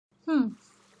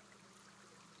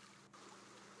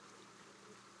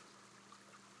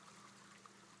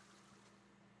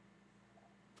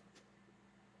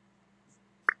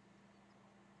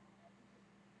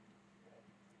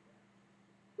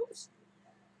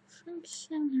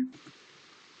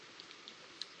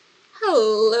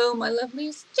Hello, my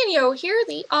lovelies. Jinyo here,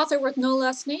 the author with no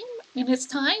last name, and it's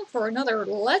time for another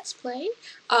Let's Play,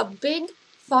 a big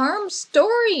farm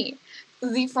story.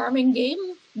 The farming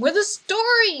game with a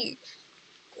story.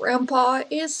 Grandpa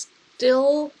is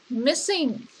still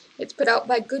missing. It's put out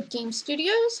by Good Game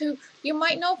Studios, who you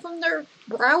might know from their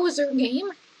browser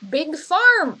game, Big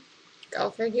Farm.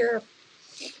 Go figure.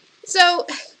 So,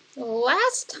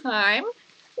 last time,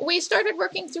 we started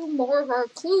working through more of our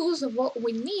clues of what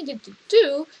we needed to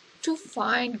do to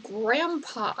find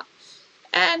Grandpa.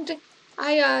 And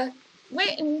I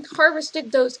went and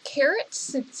harvested those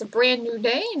carrots. It's a brand new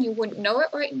day, and you wouldn't know it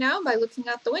right now by looking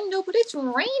out the window, but it's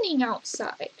raining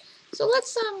outside. So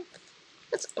let's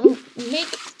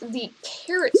make the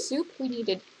carrot soup. We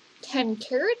needed 10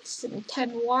 carrots and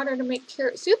 10 water to make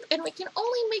carrot soup, and we can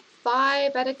only make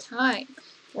 5 at a time.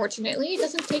 Fortunately, it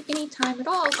doesn't take any time at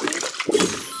all.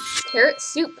 Carrot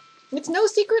soup. It's no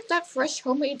secret that fresh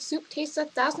homemade soup tastes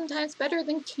 1,000 times better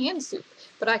than canned soup,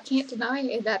 but I can't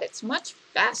deny that it's much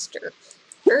faster.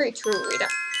 Very true, Rita.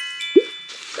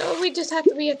 So we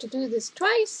have to do this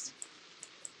twice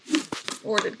in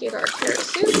order to get our carrot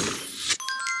soup.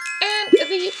 And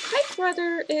the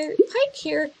Pike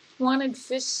here wanted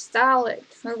fish salad.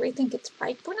 Or we think it's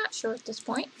Pike. We're not sure at this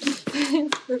point. So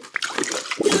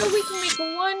we can make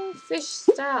 1 fish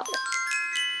salad.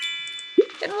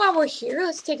 And while we're here,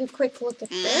 let's take a quick look at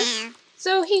this.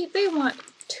 So they want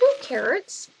 2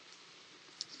 carrots.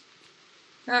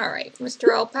 Alright,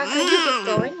 Mr. Alpaca, you get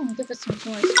going and give us some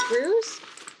more screws.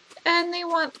 And they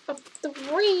want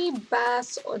 3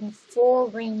 bass and 4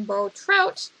 rainbow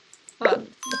trout on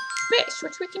the fish,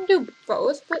 which we can do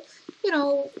both, but, you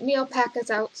know, the alpaca's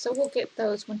out, so we'll get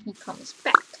those when he comes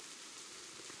back.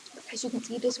 As you can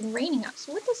see, it is raining out,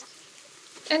 so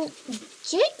and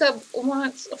Jacob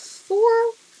wants 4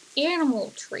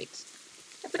 animal treats.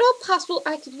 If at all possible,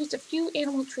 I could use a few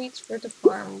animal treats for the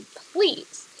farm,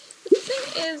 please. But the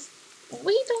thing is,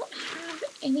 we don't have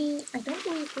any, I don't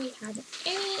believe we have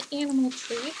any animal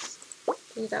treats. I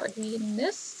believe that would be in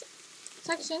this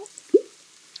section.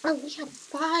 Oh, we have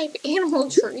 5 animal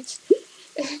treats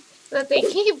that they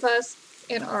gave us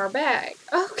in our bag.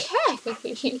 Okay.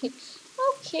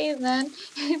 Okay then.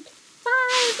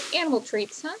 5 animal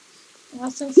treats, huh?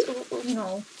 Well, since, you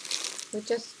know, we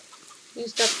just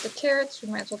used up the carrots, we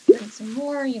might as well put in some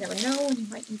more. You never know when you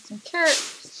might need some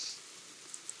carrots.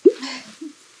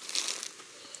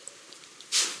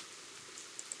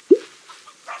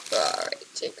 Alright,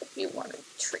 Jacob, you wanted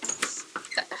treats.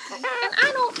 And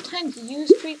I don't tend to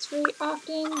use treats very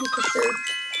often because they're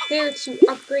there to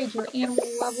upgrade your animal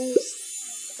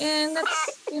levels. And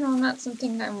that's, you know, not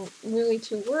something I'm really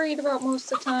too worried about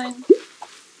most of the time.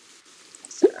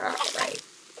 So, alright.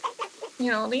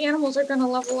 You know, the animals are going to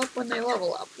level up when they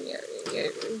level up.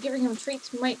 You're giving them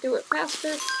treats might do it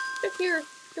faster. If you're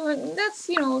doing, that's,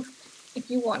 you know, if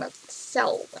you want to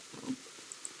sell them.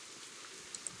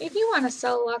 If you want to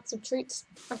sell lots of treats,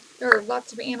 or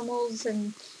lots of animals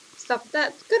and stuff,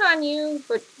 that's good on you,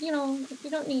 but, you know, if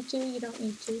you don't need to, you don't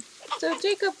need to. So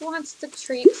Jacob wants the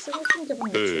treats, so we can give him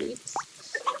the treats.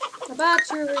 About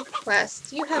your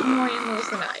request, you have more animals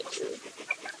than I do.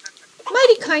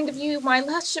 Mighty kind of you, my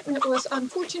last shipment was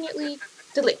unfortunately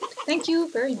delayed. Thank you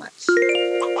very much.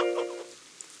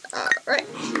 Alright.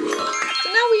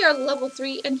 So now we are level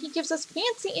 3, and he gives us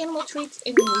fancy animal treats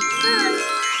in return,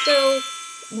 so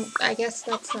I guess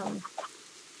that's,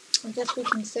 I guess we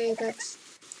can say that's...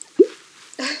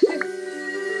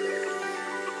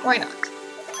 Why not?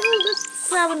 So let's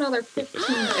grab another 15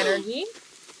 energy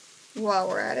while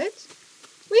we're at it.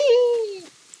 Whee!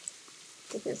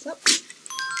 Pick this up.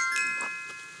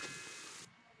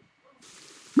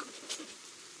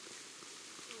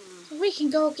 So we can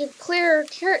go give Claire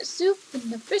carrot soup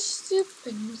and the fish soup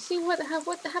and see what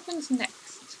happens next.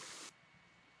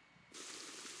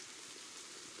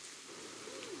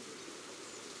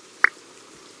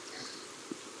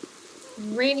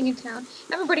 Raining in town.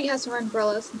 Everybody has their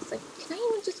umbrellas. And it's like, can I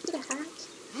even just get a hat?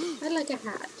 I'd like a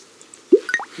hat.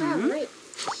 Alright.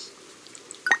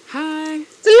 Hi.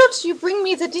 Salute, you bring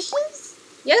me the dishes?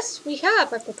 Yes, we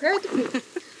have. I prepared the food.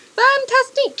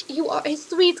 Fantastic! You are a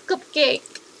sweet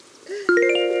cupcake.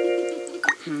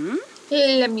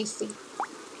 Let me see.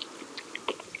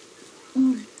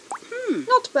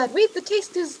 Not bad. Wait, the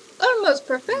taste is almost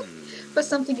perfect, but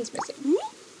something is missing.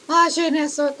 Ah, je ne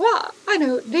sais quoi. I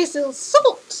know, this is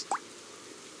salt.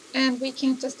 And we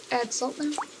can't just add salt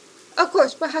now? Of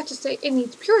course, but I have to say it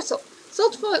needs pure salt.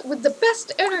 Salt with the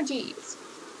best energies.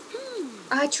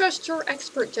 I trust your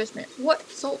expert judgment. What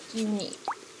salt do you need?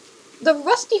 The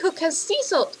rusty hook has sea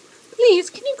salt.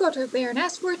 Please, can you go to there and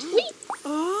ask for it to eat?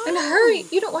 And hurry,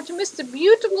 you don't want to miss the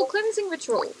beautiful cleansing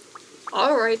ritual.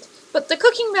 Alright, but the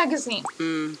cooking magazine.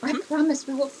 I promise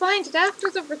we will find it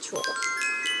after the ritual.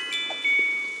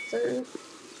 So,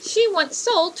 she wants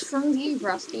salt from the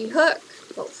rusty hook.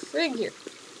 Go figure.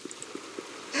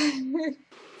 Which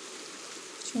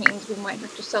means we might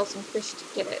have to sell some fish to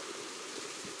get it.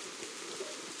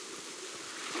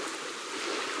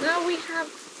 Now we have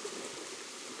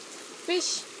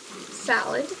fish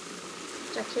salad,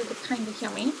 which actually looks kind of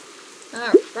yummy.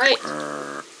 Alright.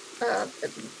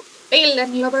 Hey,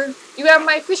 landlubber, you have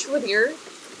my fish with you.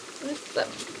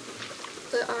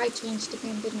 The eye changed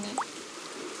again, didn't it?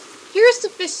 Here's the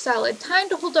fish salad. Time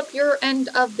to hold up your end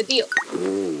of the deal.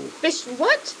 Fish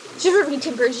what? Shiver me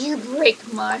timbers, you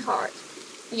break my heart.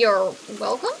 You're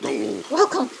welcome?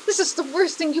 Welcome. This is the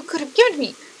worst thing you could have given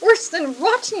me. Worse than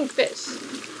rotten fish.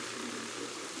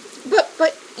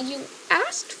 But you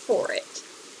asked for it.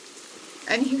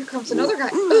 And here comes another guy.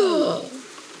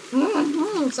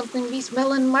 Something be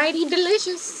smelling mighty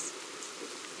delicious.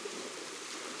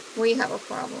 We have a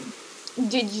problem.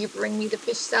 Did you bring me the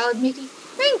fish salad, matey?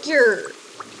 Thank you.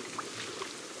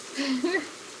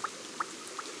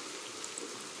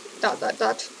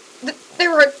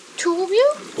 There are two of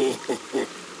you?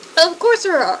 Of course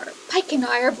there are. Pike and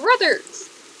I are brothers.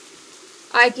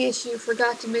 I guess you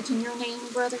forgot to mention your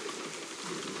name, brother.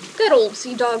 That old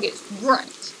sea dog is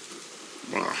Grunt.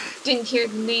 Didn't hear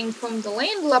the name from the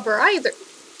landlubber either.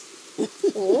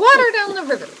 Water down the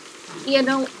river. You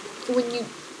know, when you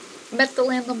met the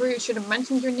landlubber, you should have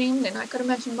mentioned your name, then I could have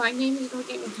mentioned my name.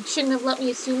 You shouldn't have let me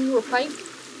assume you were Pike.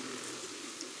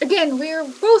 Again, we're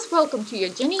both welcome to you,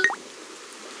 Jenny.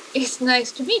 It's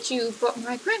nice to meet you, but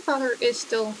my grandfather is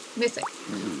still missing.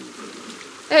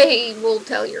 Hey, we'll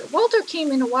tell you. Walter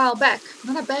came in a while back.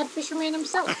 Not a bad fisherman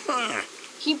himself.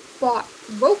 He bought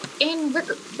rope and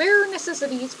rigger, bare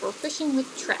necessities for fishing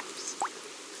with traps.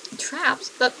 Traps?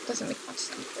 That doesn't make much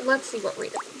sense. Let's see what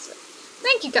Rita can say.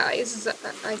 Thank you guys,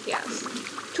 I guess.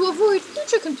 To avoid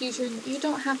future confusion, you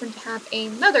don't happen to have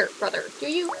another brother, do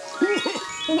you?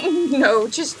 No,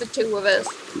 just the two of us.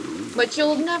 But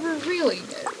you'll never really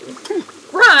know.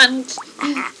 Grunt!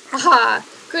 Haha,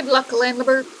 good luck,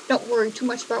 landlubber. Don't worry too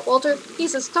much about Walter.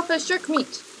 He's as tough as shark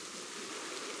meat.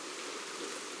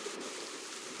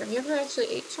 Have you ever actually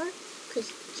ate shark?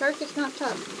 Because shark is not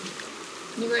tough.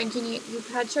 You've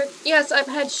had shark? Yes, I've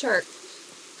had shark.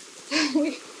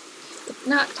 It's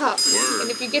not tough. And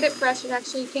if you get it fresh, it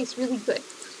actually tastes really good.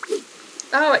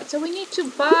 Alright, so we need to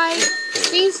buy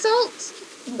sea salt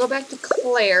and go back to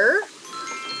Claire.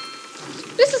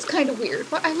 This is kind of weird,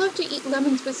 but I love to eat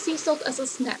lemons with sea salt as a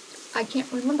snack. I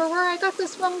can't remember where I got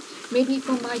this from. Maybe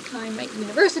from my time at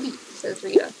university, says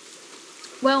Rita.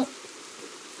 Well,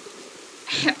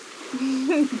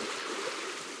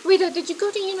 Rita, did you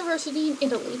go to university in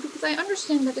Italy? Because I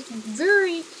understand that it's a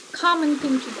very common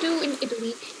thing to do in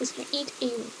Italy is to eat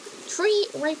a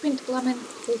tree-ripened lemon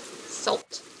with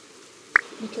salt.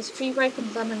 Because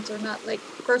tree-ripened lemons are not like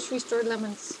grocery store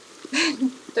lemons.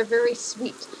 They're very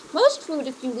sweet. Most fruit,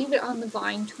 if you leave it on the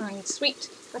vine, turns sweet.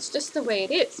 That's just the way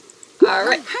it is.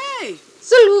 Alright. Hey!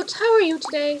 Salute, how are you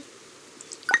today?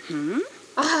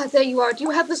 Ah, there you are. Do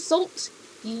you have the salt?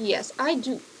 Yes, I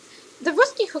do. The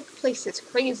Rusty Hook place is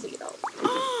crazy, though.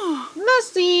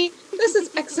 Mercy! This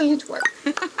is excellent work.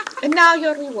 And now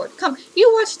your reward. Come,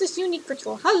 you watch this unique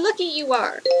ritual. How lucky you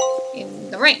are.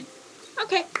 In the rain.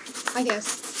 Okay, I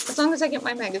guess. As long as I get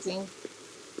my magazine.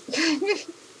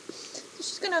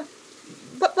 She's gonna...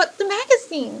 But the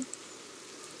magazine!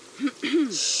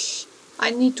 Shh. I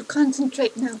need to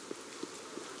concentrate now.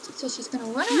 So she's gonna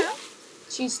run around.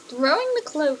 She's throwing the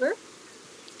clover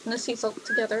and the sea salt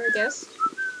together, I guess.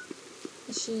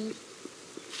 She...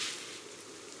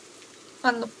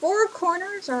 On the four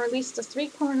corners, or at least the three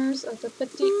corners of the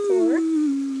 54.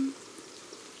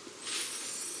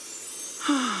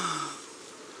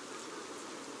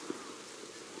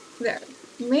 There.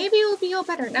 Maybe it'll be all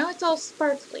better. Now it's all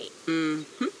sparkly.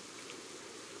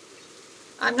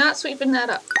 I'm not sweeping that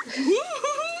up.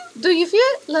 Do you feel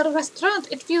it? Le restaurant,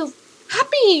 it feels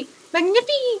happy!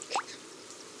 Magnifique!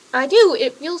 I do.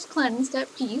 It feels cleansed,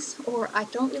 at peace, or I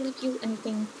don't really feel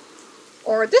anything.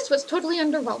 Or this was totally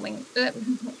underwhelming.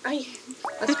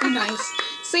 Let's be nice.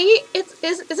 See?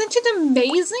 Isn't it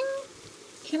amazing?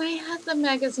 Can I have the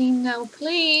magazine now,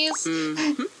 please?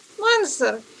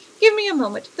 Monster, give me a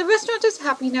moment. The restaurant is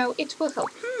happy now. It will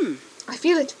help. I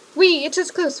feel it. Oui, it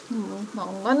is close.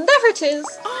 And there it is.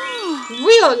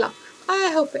 Real luck.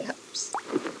 I hope it helps.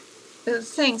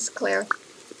 Thanks, Claire.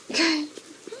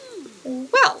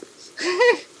 Well,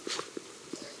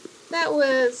 that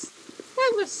was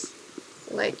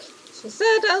Like she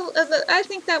said, I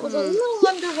think that was a little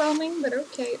underwhelming, but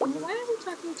okay. Why are we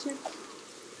talking to...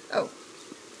 Oh.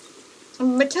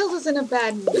 Matilda's in a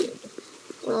bad mood.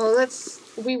 Well,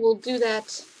 we will do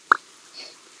that.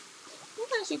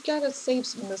 Sometimes you gotta save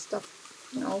some of this stuff,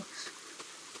 you know.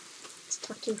 Let's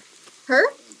talk to her.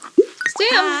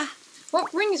 Sam,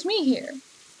 what brings me here?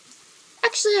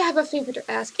 Actually, I have a favor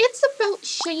to ask. It's about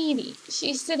Shady.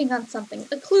 She's sitting on something,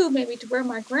 a clue maybe to where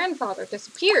my grandfather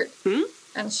disappeared.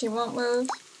 And she won't move.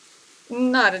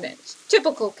 Not an inch.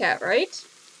 Typical cat, right?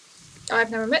 I've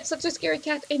never met such a scary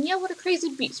cat, and yeah, what a crazy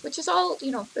beast, which is all,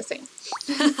 you know, the same.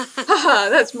 Haha,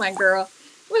 that's my girl.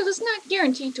 Well, it's not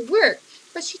guaranteed to work,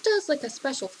 but she does like a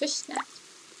special fish snack.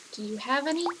 Do you have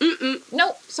any?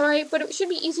 Nope, sorry, but it should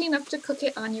be easy enough to cook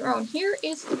it on your own. Here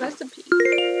is the recipe.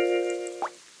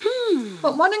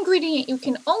 But one ingredient you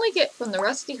can only get from the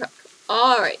rusty hook.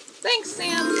 Alright, thanks,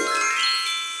 Sam.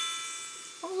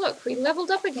 Oh look, we leveled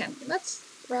up again. Let's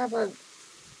grab a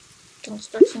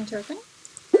construction token.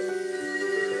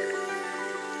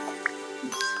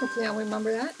 Hopefully I'll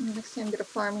remember that, and next time get a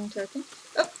farming token.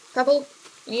 Oh, pebble.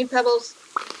 We need pebbles.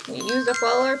 We used up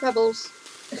all our pebbles.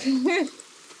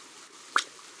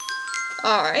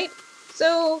 Alright,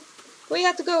 so we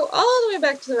have to go all the way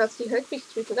back to the Rusty Hook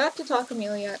because we forgot to talk to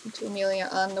Amelia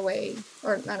on the way,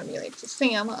 or not Amelia, to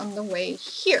Sam on the way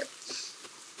here.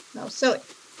 No, silly.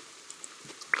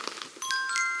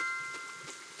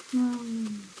 Oh,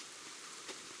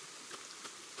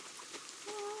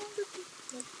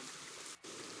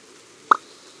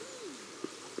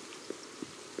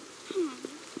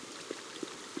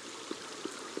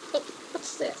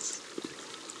 what's this?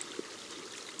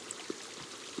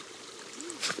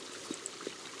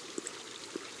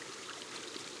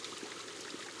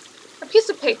 A piece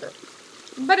of paper.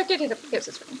 Better get it up because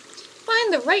it's written.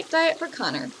 Find the right diet for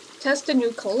Connor. Test a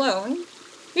new cologne.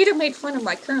 Rita made fun of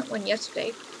my current one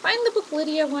yesterday. Find the book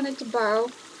Lydia wanted to borrow.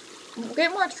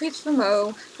 Get more treats from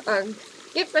Mo.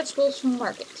 Get vegetables from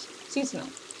market. Seasonal.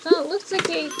 Oh, it looks like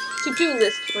a to-do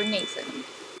list for Nathan.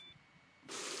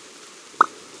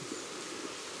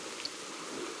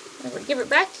 I would give it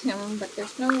back to him, but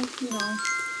there's no, you know...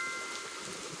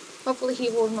 Hopefully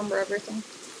he will remember everything.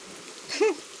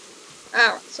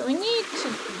 Alright, so we need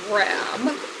to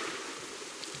grab...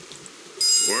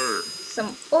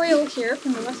 some oil here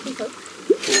from the Rusty Hook.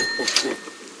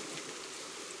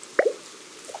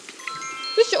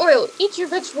 Fish oil. Eat your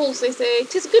vegetables, they say.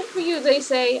 'Tis good for you, they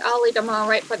say. I'll eat them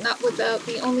alright, but not without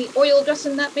the only oil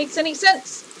dressing that makes any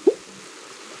sense.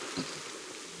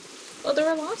 Well, there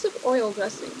are lots of oil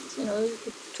dressings. You know, you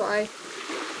could try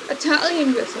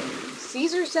Italian dressing,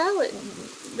 Caesar salad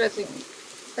dressing,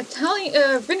 Italian,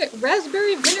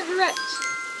 raspberry vinaigrette,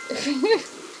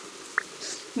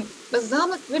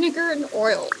 balsamic vinegar and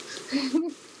oil. If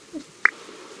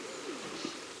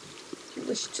you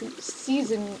wish to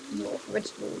season your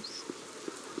vegetables.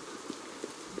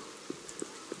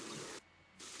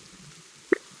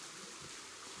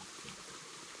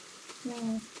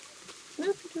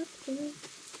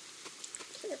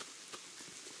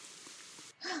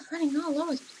 Running all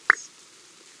over the place.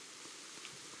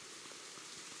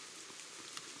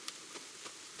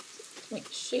 Make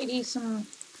Shady some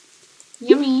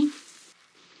yummy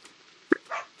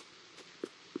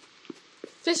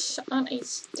fish on a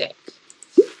stick.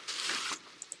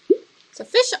 It's a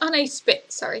fish on a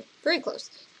spit, sorry. Very close.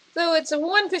 So it's a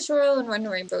 1 fish oil and 1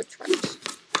 rainbow trout.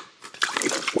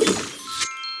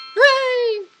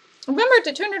 Hooray! Remember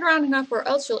to turn it around enough or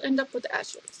else you'll end up with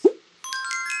ashes.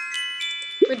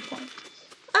 Good point.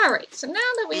 Alright, so now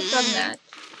that we've done that,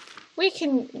 we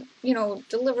can, you know,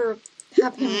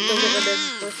 have him deliver this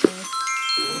for some...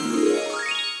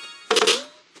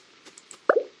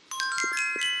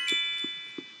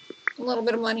 a little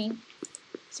bit of money.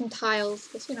 Some tiles,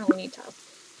 because, you know, we need tiles.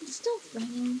 It's still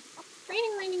raining.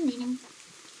 Raining.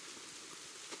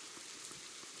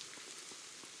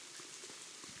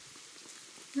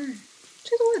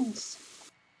 To the woods.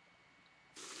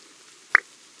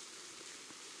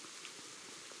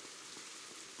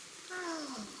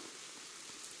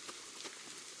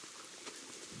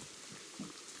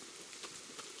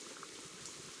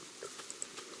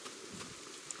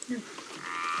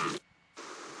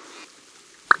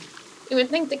 You would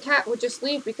think the cat would just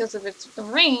leave because of the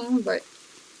rain, but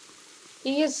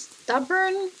he is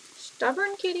stubborn.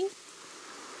 Stubborn kitty.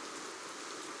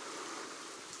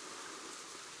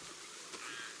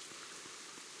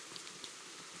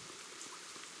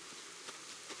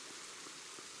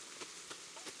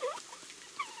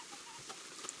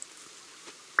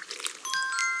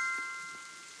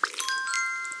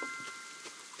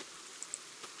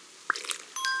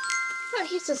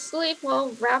 he's asleep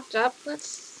all wrapped up.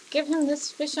 Let's give him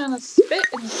this fish on a spit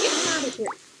and get him out of here.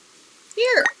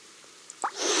 Here!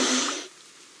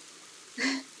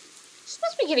 She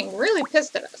must be getting really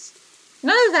pissed at us.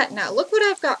 None of that now. Look what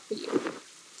I've got for you.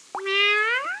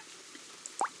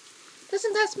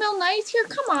 Doesn't that smell nice? Here,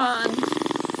 come on.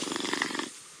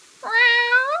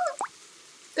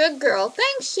 Good girl.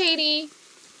 Thanks, Shady.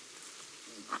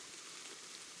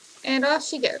 And off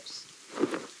she goes.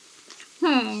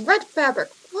 Red fabric.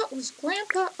 What was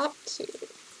Grandpa up to?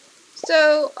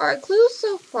 So, our clues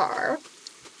so far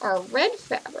are red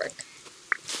fabric,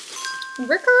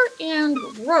 wicker and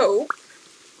rope,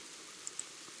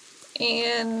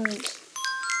 and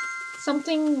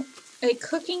something, a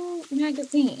cooking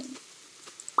magazine.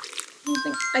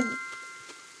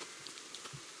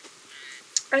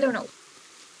 I don't know.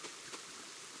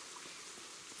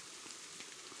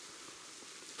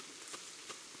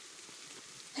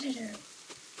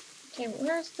 Okay,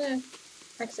 where's the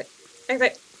exit?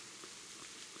 Exit.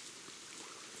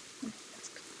 Let's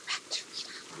go back to Rita.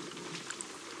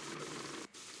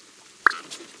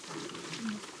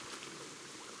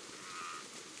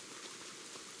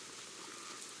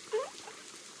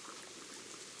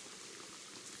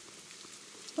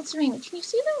 What's the rain? Can you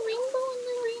see the rainbow in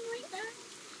the rain right now?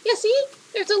 Yeah, see?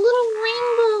 There's a little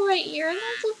rainbow right here. Doesn't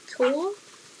that look cool?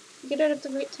 You get it at the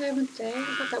right time of day.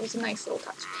 I thought that was a nice little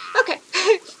touch. Okay,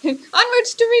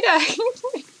 onwards to Rita.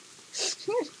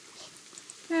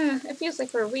 It feels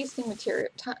like we're wasting material,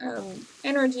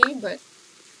 energy, but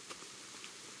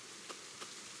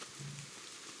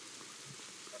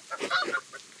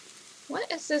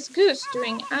what is this goose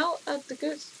doing out of the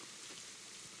goose?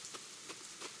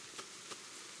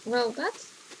 Well, that's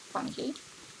funky.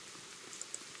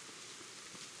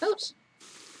 Oops.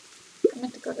 I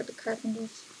meant to go to the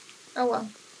carpenters. Oh well.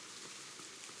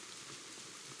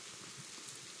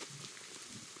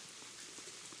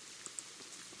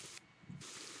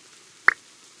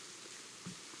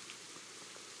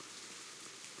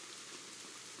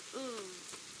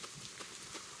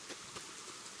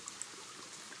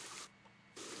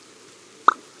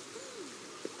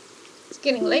 It's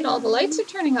getting late, all the lights are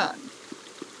turning on.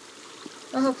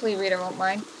 Well, hopefully Rita won't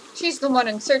mind. She's the one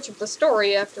in search of the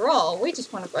story after all. We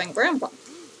just want to find Grandpa.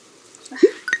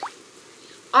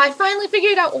 I finally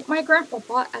figured out what my grandpa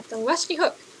bought at the Rusty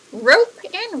Hook. Rope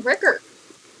and rigger.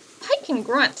 Pike and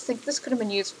Grunt think this could have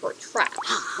been used for traps.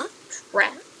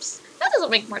 Traps? That doesn't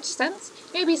make much sense.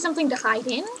 Maybe something to hide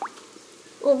in?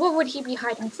 Well, what would he be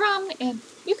hiding from? And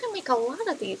you can make a lot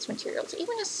of these materials,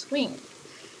 even a swing.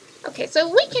 Okay, so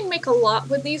we can make a lot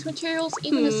with these materials,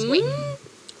 even a swing.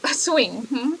 A swing.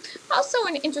 Also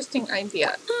an interesting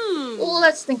idea. Well,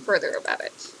 let's think further about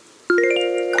it.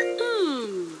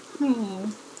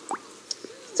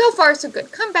 So far, so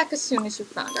good. Come back as soon as you've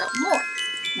found out more.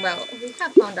 Well, we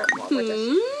have found out more with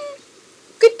this.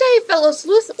 Good day, fellow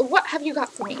sleuth. What have you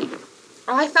got for me?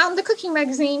 I found the cooking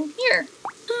magazine. Here.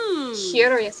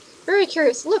 Curious. Very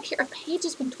curious. Look, here a page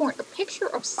has been torn. A picture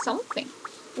of something.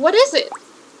 What is it?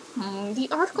 The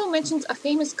article mentions a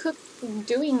famous cook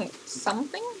doing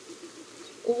something?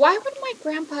 Why would my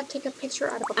grandpa take a picture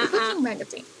out of a cooking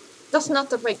magazine? That's not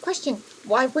the right question.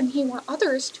 Why wouldn't he want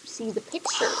others to see the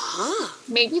picture?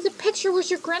 Maybe the picture was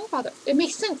your grandfather. It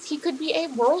makes sense. He could be a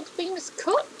world-famous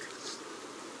cook.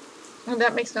 And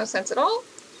that makes no sense at all.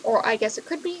 Or I guess it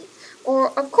could be.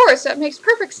 Or, of course, that makes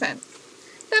perfect sense.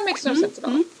 That makes no sense at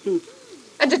all.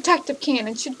 A detective can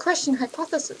and should question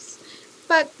hypotheses.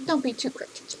 But don't be too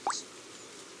quick to judge.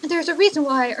 There's a reason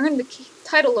why I earned the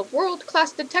title of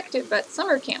world-class detective at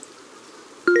summer camp.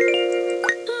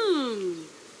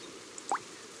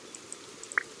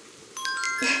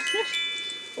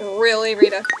 Really,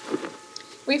 Rita?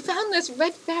 We found this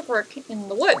red fabric in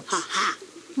the woods.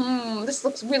 This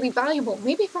looks really valuable.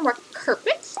 Maybe from a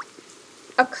carpet?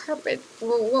 A carpet?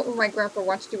 Well, what would my grandpa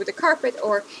want to do with a carpet?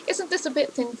 Or, isn't this a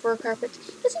bit thin for a carpet?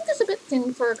 Isn't this a bit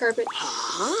thin for a carpet?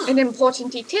 An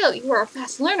important detail. You are a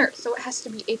fast learner, so it has to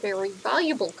be a very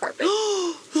valuable carpet.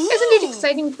 Isn't it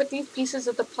exciting to put these pieces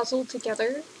of the puzzle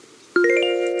together?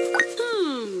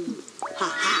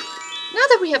 Now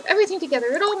that we have everything together,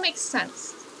 it all makes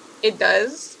sense. It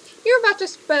does. You're about to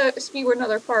spew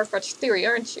another far-fetched theory,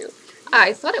 aren't you?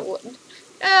 I thought it would.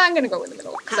 I'm gonna go in the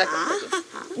middle, because I feel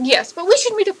pretty. Yes, but we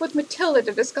should meet up with Matilda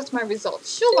to discuss my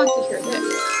results. She'll want to hear this.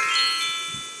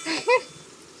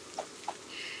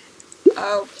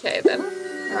 Okay, then.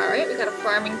 Alright, we got a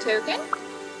farming token.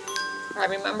 I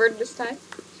remembered this time.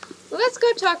 So let's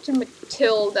go talk to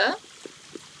Matilda,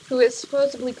 who is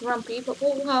supposedly grumpy, but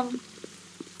we'll,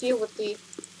 deal with the...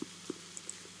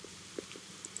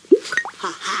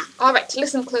 Alright,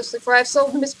 listen closely, for I've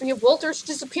solved the mystery of Walter's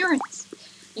disappearance.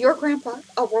 Your grandpa,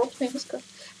 a world-famous cook,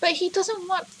 but he doesn't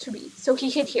want to be, so he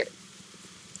hid here.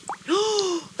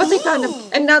 But they found him,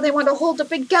 and now they want to hold a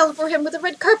big gala for him with a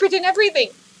red carpet and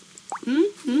everything.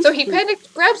 So he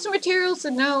panicked, grabbed some materials,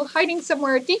 and now hiding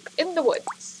somewhere deep in the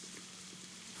woods. ...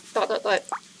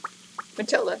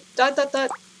 Matilda. ...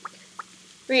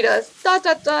 Rita. ...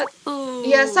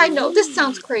 Yes, I know, this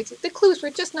sounds crazy. The clues were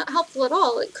just not helpful at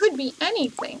all. It could be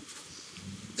anything.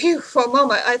 Phew, for a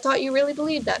moment I thought you really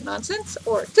believed that nonsense.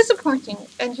 Or disappointing,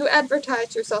 and you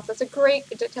advertised yourself as a great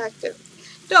detective.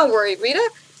 Don't worry, Rita.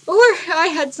 Or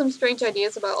I had some strange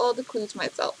ideas about all the clues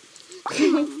myself.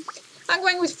 I'm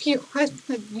going with phew.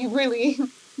 You really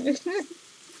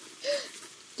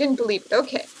didn't believe it.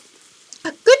 Okay.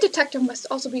 A good detective must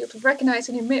also be able to recognize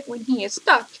and admit when he is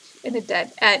stuck in a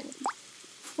dead end.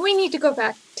 We need to go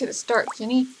back to the start,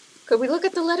 Ginny. Could we look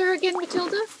at the letter again,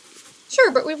 Matilda? Sure,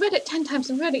 but we read it 10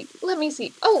 times already. Let me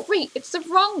see. Oh, wait, it's the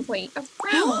wrong way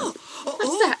around.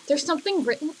 What's that? There's something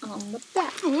written on the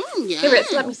back. Yeah. There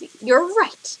is. Let me see. You're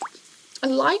right.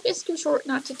 Life is too short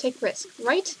not to take risks,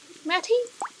 right, Matty?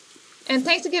 And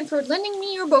thanks again for lending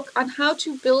me your book on how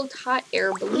to build hot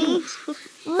air balloons.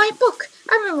 My book!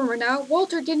 I remember now.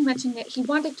 Walter did mention that he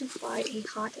wanted to fly a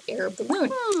hot air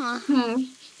balloon.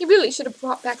 He really should have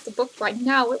brought back the book by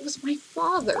now. It was my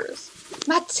father's.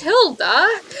 Matilda!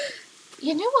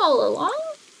 You knew all along?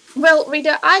 Well,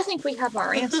 Rita, I think we have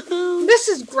our answer. This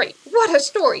is great. What a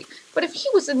story. But if he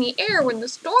was in the air when the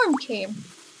storm came,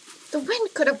 the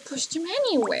wind could have pushed him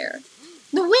anywhere.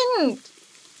 The wind!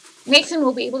 Nathan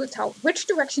will be able to tell which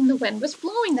direction the wind was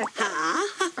blowing that day.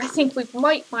 I think we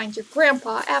might find your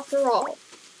grandpa after all.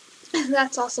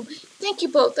 That's awesome. Thank you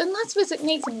both, and let's visit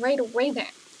Nathan right away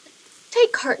then.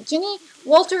 Take heart, Ginny.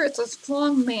 Walter is a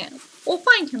strong man. We'll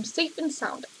find him safe and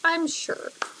sound, I'm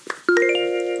sure.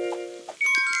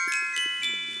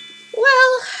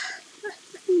 Well,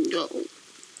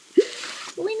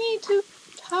 we need to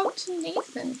talk to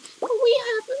Nathan. We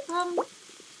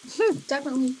have,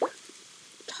 definitely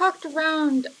talked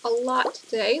around a lot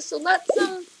today, so let's,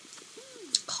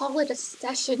 call it a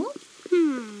session.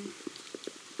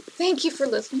 Thank you for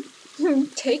listening.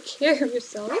 Take care of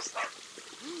yourselves.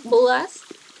 Bless.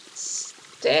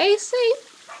 Stay safe.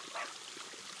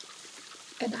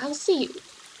 And I'll see you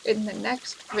in the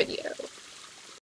next video.